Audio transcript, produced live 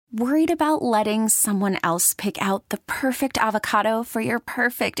Worried about letting someone else pick out the perfect avocado for your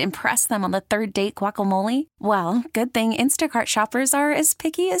perfect impress them on the third date guacamole? Well, good thing Instacart shoppers are as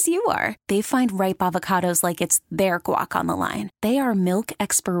picky as you are. They find ripe avocados like it's their guac on the line. They are milk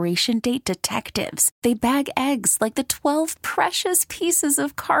expiration date detectives. They bag eggs like the 12 precious pieces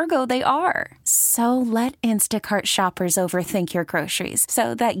of cargo they are. So let Instacart shoppers overthink your groceries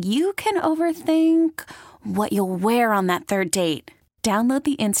so that you can overthink what you'll wear on that third date. Download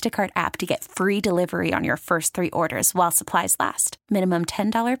the Instacart app to get free delivery on your first 3 orders while supplies last. Minimum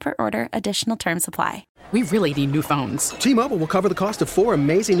 $10 per order. Additional terms apply. We really need new phones. T-Mobile will cover the cost of 4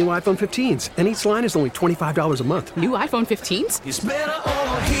 amazing new iPhone 15s, and each line is only $25 a month. New iPhone 15s? It's better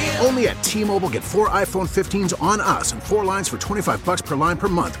over here. Only at T-Mobile, get 4 iPhone 15s on us and 4 lines for $25 per line per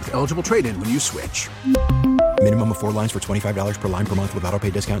month with eligible trade-in when you switch. Minimum of 4 lines for $25 per line per month with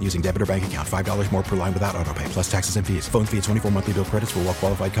autopay discount using debit or bank account. $5 more per line without autopay, plus taxes and fees. Phone fee at 24 monthly bill credits for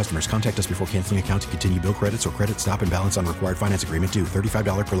well-qualified customers. Contact us before canceling account to continue bill credits or credit stop and balance on required finance agreement due.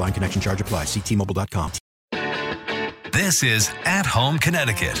 $35 per line connection charge applies. See T-Mobile.com. This is At Home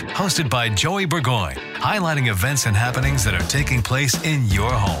Connecticut, hosted by Joey Burgoyne, highlighting events and happenings that are taking place in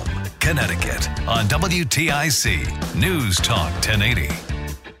your home, Connecticut, on WTIC News Talk 1080.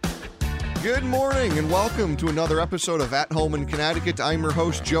 Good morning and welcome to another episode of At Home in Connecticut. I'm your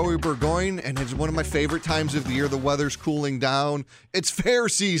host, Joey Burgoyne, and it's one of my favorite times of the year. The weather's cooling down. It's fair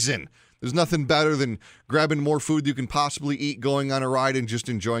season. There's nothing better than grabbing more food you can possibly eat, going on a ride, and just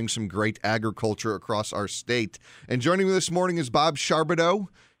enjoying some great agriculture across our state. And joining me this morning is Bob Charbodeau.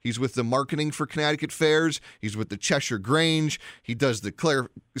 He's with the marketing for Connecticut Fairs. He's with the Cheshire Grange. He does the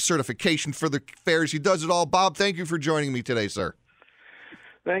certification for the fairs. He does it all. Bob, thank you for joining me today, sir.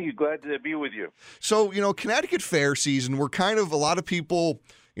 Thank you. Glad to be with you. So, Connecticut Fair season, we're kind of, a lot of people,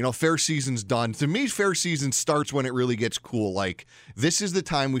 fair season's done. To me, fair season starts when it really gets cool. Like, this is the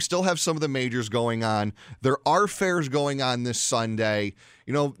time. We still have some of the majors going on. There are fairs going on this Sunday.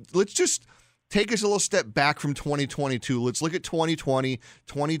 Let's just take us a little step back from 2022. Let's look at 2020,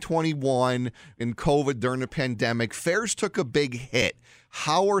 2021, and COVID during the pandemic. Fairs took a big hit.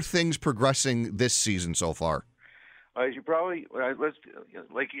 How are things progressing this season so far? As you probably,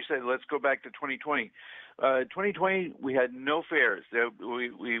 like you said, let's go back to 2020. 2020, we had no fairs. We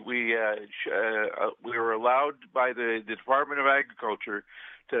were allowed by the Department of Agriculture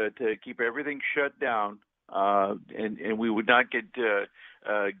to keep everything shut down, and we would not get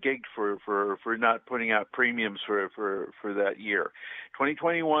gigged for not putting out premiums for that year.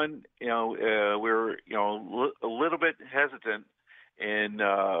 2021, we were a little bit hesitant in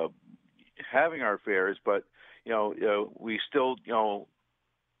having our fairs, but we still,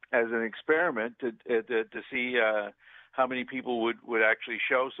 as an experiment to see how many people would actually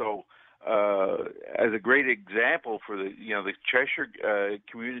show. So, as a great example for the Cheshire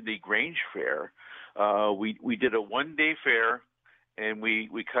Community Grange Fair, we did a 1-day fair, and we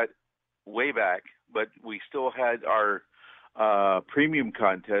cut way back, but we still had our premium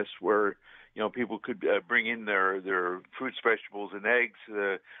contest where people could bring in their fruits, vegetables, and eggs,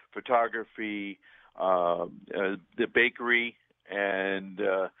 photography. The bakery, and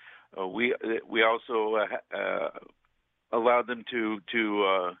we also allowed them to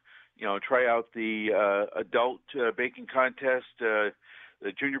try out the adult baking contest, the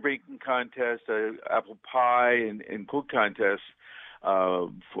junior baking contest, apple pie and cook contest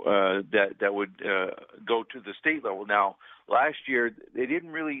that would go to the state level. Now, last year they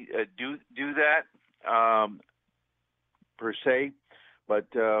didn't really do that per se, but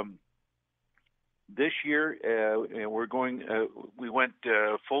this year, we're going. We went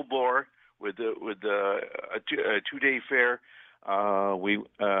full bore with a 2-day fair. We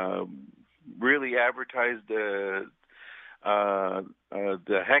really advertised the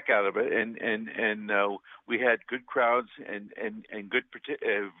heck out of it, and we had good crowds and good,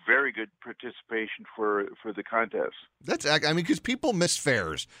 very good participation for the contest. That's, because people miss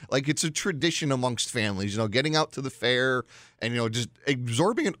fairs. Like, it's a tradition amongst families, getting out to the fair and, just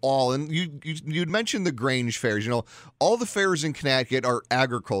absorbing it all. And you'd mentioned the Grange fairs. All the fairs in Connecticut are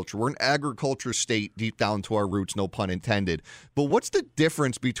agriculture. We're an agriculture state deep down to our roots, no pun intended. But what's the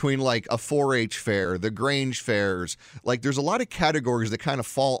difference between, like, a 4-H fair, the Grange fairs? Like, there's a lot of categories that kind of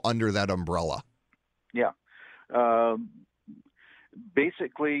fall under that umbrella. Yeah.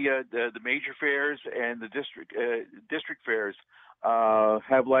 Basically, the major fairs and the district fairs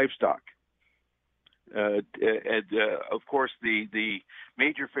have livestock. And of course, the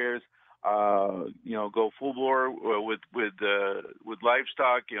major fairs, go full bore with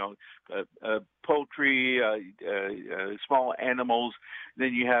livestock. Poultry, small animals.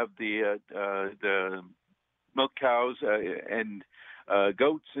 Then you have the milk cows, and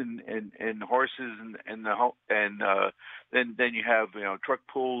goats and horses and then you have truck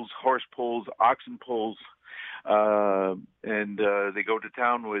pulls, horse pulls, oxen pulls, and they go to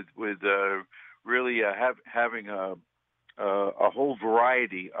town with really having a whole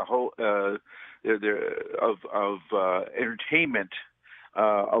variety, of entertainment,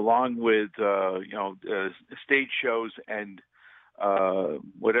 along with stage shows and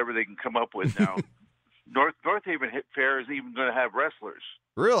whatever they can come up with now. North Haven Fair is even going to have wrestlers.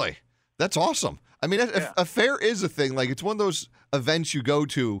 Really? That's awesome. I mean, a fair is a thing. Like, it's one of those events you go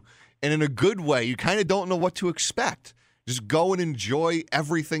to, and in a good way, you kind of don't know what to expect. Just go and enjoy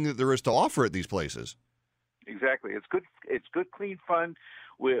everything that there is to offer at these places. Exactly. It's good. It's good, clean fun.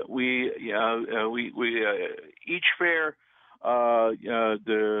 We each fair,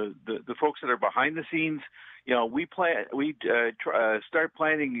 the folks that are behind the scenes, we start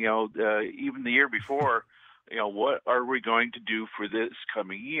planning, even the year before, what are we going to do for this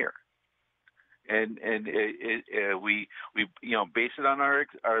coming year? And we base it on our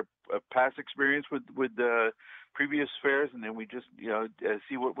past experience with the previous fairs, and then we just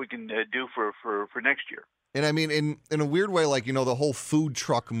see what we can do for next year. And I mean, in a weird way, like, the whole food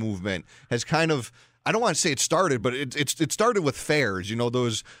truck movement has kind of, I don't want to say it started, but it started with fairs.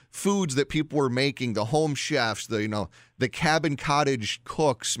 Those foods that people were making, the home chefs, the cabin cottage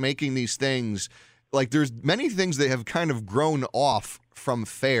cooks making these things. Like, there's many things that have kind of grown off from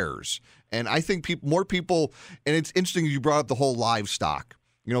fairs. And I think more people, and it's interesting you brought up the whole livestock.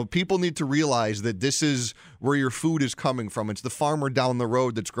 People need to realize that this is where your food is coming from. It's the farmer down the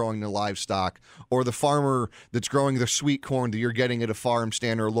road that's growing the livestock, or the farmer that's growing the sweet corn that you're getting at a farm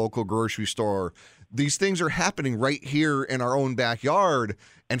stand or a local grocery store. These things are happening right here in our own backyard.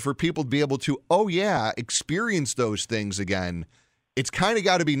 And for people to be able to, experience those things again, it's kind of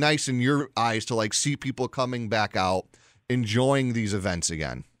got to be nice in your eyes to like see people coming back out, enjoying these events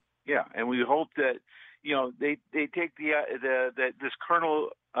again. Yeah, and we hope that they take this kernel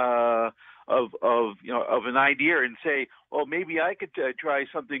of an idea and say, well, maybe I could try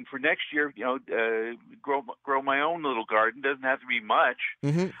something for next year. Grow my own little garden. Doesn't have to be much.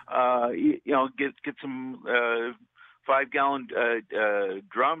 Mm-hmm. Get some 5-gallon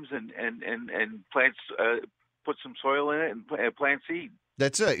drums and plants. Put some soil in it and plant seed.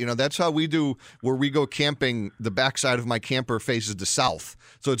 That's it. That's how we do where we go camping. The backside of my camper faces the south.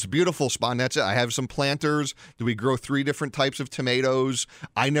 So it's a beautiful spot. And that's it. I have some planters. We grow 3 different types of tomatoes.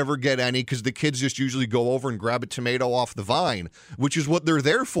 I never get any because the kids just usually go over and grab a tomato off the vine, which is what they're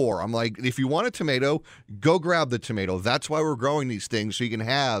there for. I'm like, if you want a tomato, go grab the tomato. That's why we're growing these things, so you can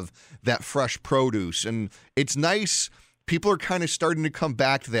have that fresh produce. And it's nice. People are kind of starting to come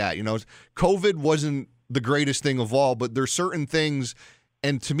back to that. COVID wasn't the greatest thing of all, but there's certain things.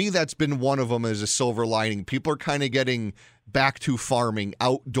 And to me, that's been one of them as a silver lining. People are kind of getting back to farming,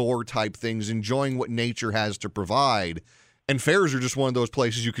 outdoor type things, enjoying what nature has to provide. And fairs are just one of those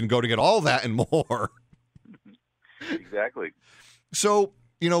places you can go to get all that and more. Exactly. So,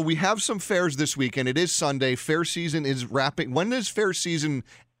 we have some fairs this weekend. It is Sunday. Fair season is wrapping. When does fair season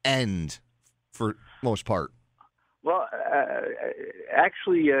end for most part? Well,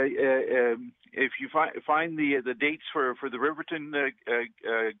 actually, if you find the dates for the Riverton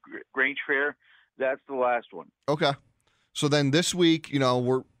Grange Fair, that's the last one. Okay. So then this week,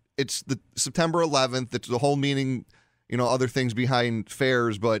 it's the September 11th. It's the whole meaning, other things behind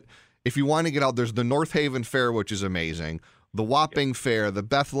fairs. But if you want to get out, there's the North Haven Fair, which is amazing. The Wapping Fair, the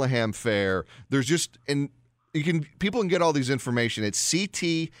Bethlehem Fair. There's just, and people can get all these information at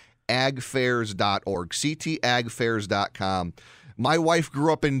ctagfairs.org, ctagfairs.com. My wife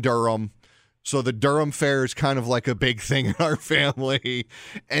grew up in Durham. So the Durham Fair is kind of like a big thing in our family.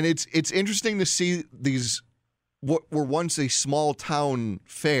 And it's interesting to see these, what were once a small town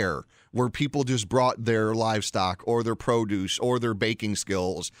fair where people just brought their livestock or their produce or their baking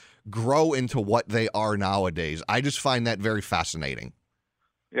skills, grow into what they are nowadays. I just find that very fascinating.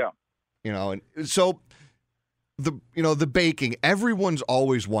 Yeah. And so the baking, everyone's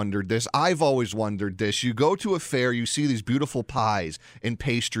always wondered this. I've always wondered this. You go to a fair, you see these beautiful pies and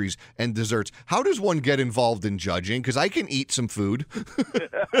pastries and desserts. How does one get involved in judging? Because I can eat some food.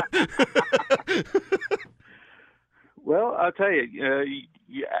 Well, I'll tell you,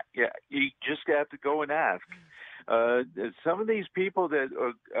 you just have to go and ask. Some of these people that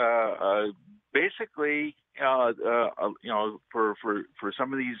basically, for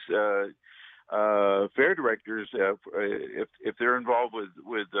some of these fair directors, if they're involved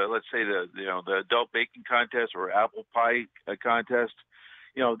with let's say the adult baking contest or apple pie contest,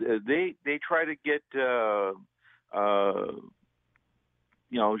 they try to get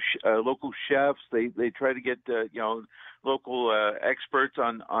local chefs. They try to get local experts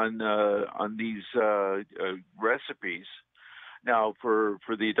on these recipes. Now, for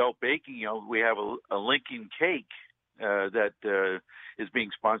the adult baking, we have a Lincoln cake that is being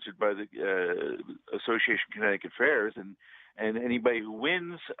sponsored by the Association of Connecticut Fairs, and anybody who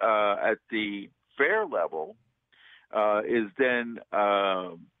wins at the fair level is then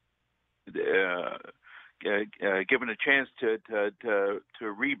given a chance to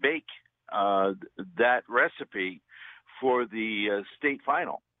rebake that recipe for the state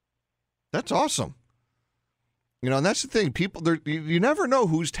final. That's awesome. And that's the thing. People, you never know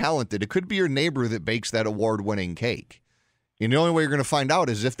who's talented. It could be your neighbor that bakes that award-winning cake. And the only way you're going to find out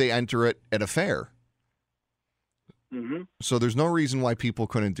is if they enter it at a fair. Mm-hmm. So there's no reason why people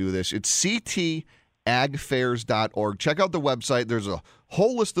couldn't do this. It's ctagfairs.org. Check out the website. There's a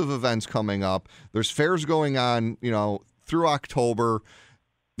whole list of events coming up. There's fairs going on, through October.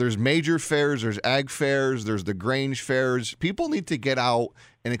 There's major fairs, there's ag fairs, there's the Grange fairs. People need to get out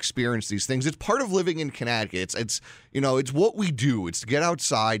and experience these things. It's part of living in Connecticut. It's what we do. It's to get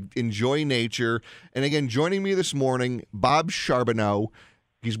outside, enjoy nature. And again, joining me this morning, Bob Charbonneau.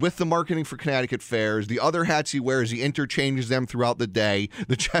 He's with the marketing for Connecticut Fairs. The other hats he wears, he interchanges them throughout the day.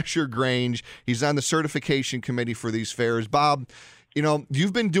 The Cheshire Grange. He's on the certification committee for these fairs. Bob,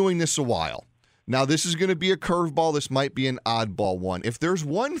 you've been doing this a while. Now, this is going to be a curveball. This might be an oddball one. If there's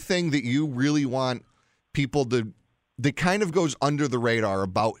one thing that you really want people that kind of goes under the radar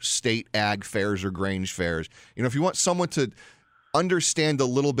about state ag fairs or Grange fairs, if you want someone to understand a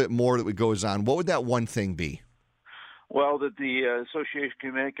little bit more that goes on, what would that one thing be? Well, that the Association of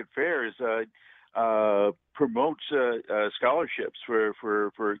Connecticut Fairs promotes scholarships for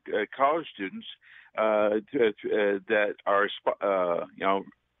college students that are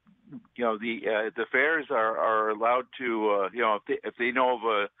the fairs are allowed to if they know of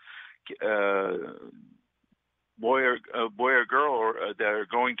a boy or girl that are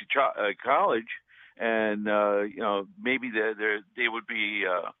going to college, and maybe they would be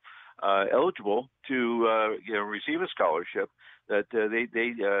eligible to receive a scholarship, that they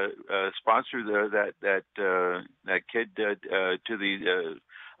sponsor that kid to the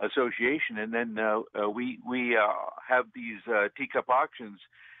association, and then we have these teacup auctions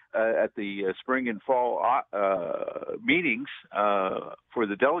at the spring and fall meetings for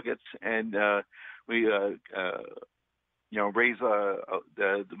the delegates, and we raise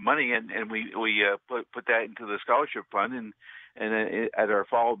the money, and we put that into the scholarship fund, and at our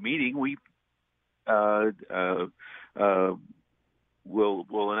fall meeting we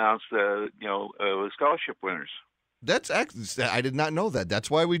will announce the scholarship winners. I did not know that. That's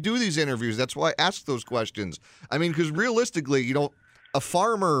why we do these interviews. That's why I ask those questions. I mean, because realistically, a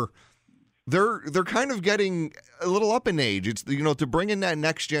farmer, they're kind of getting a little up in age. It's to bring in that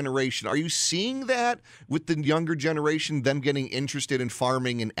next generation. Are you seeing that with the younger generation, them getting interested in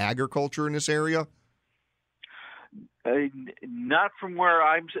farming and agriculture in this area? Not from where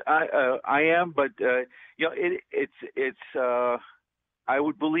I am, but it's I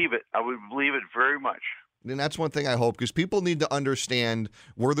would believe it. I would believe it very much. And that's one thing I hope, because people need to understand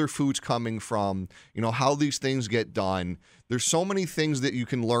where their food's coming from, how these things get done. There's so many things that you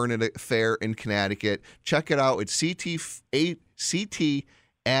can learn at a fair in Connecticut. Check it out. It's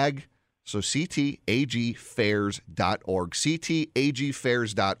ctagfairs.org,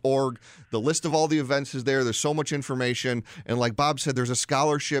 ctagfairs.org. The list of all the events is there. There's so much information. And like Bob said, there's a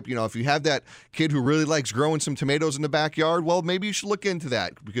scholarship. If you have that kid who really likes growing some tomatoes in the backyard, well, maybe you should look into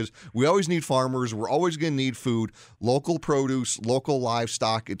that, because we always need farmers. We're always going to need food, local produce, local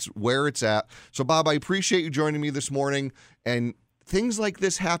livestock. It's where it's at. So, Bob, I appreciate you joining me this morning. And things like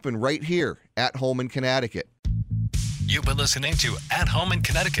this happen right here at home in Connecticut. You've been listening to At Home in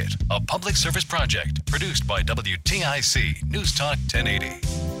Connecticut, a public service project produced by WTIC News Talk 1080.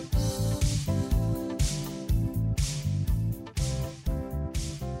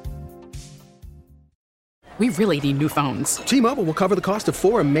 We really need new phones. T-Mobile will cover the cost of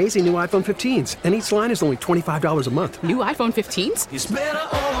 4 amazing new iPhone 15s, and each line is only $25 a month. New iPhone 15s? It's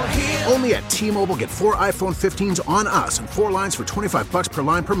better over here. Only at T-Mobile, get 4 iPhone 15s on us and 4 lines for $25 per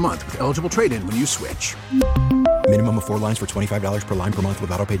line per month with eligible trade-in when you switch. Minimum of 4 lines for $25 per line per month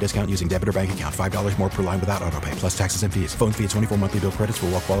with auto-pay discount using debit or bank account. $5 more per line without auto-pay, plus taxes and fees. Phone fee at 24 monthly bill credits for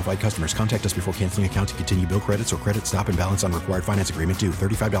well-qualified customers. Contact us before canceling account to continue bill credits or credit stop and balance on required finance agreement due.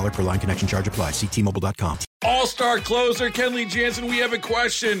 $35 per line connection charge applies. See T-Mobile.com. All-star closer Kenley Jansen, we have a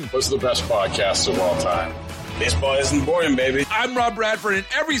question. What's the best podcast of all time? Baseball isn't boring, baby. I'm Rob Bradford, and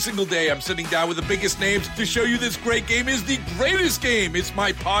every single day I'm sitting down with the biggest names to show you this great game is the greatest game. It's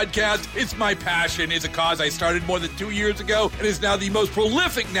my podcast. It's my passion. It's a cause I started more than 2 years ago and is now the most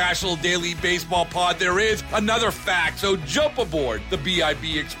prolific national daily baseball pod there is. Another fact. So jump aboard the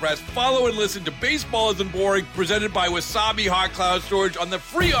BIB Express. Follow and listen to Baseball Isn't Boring, presented by Wasabi Hot Cloud Storage on the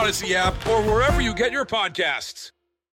free Odyssey app or wherever you get your podcasts.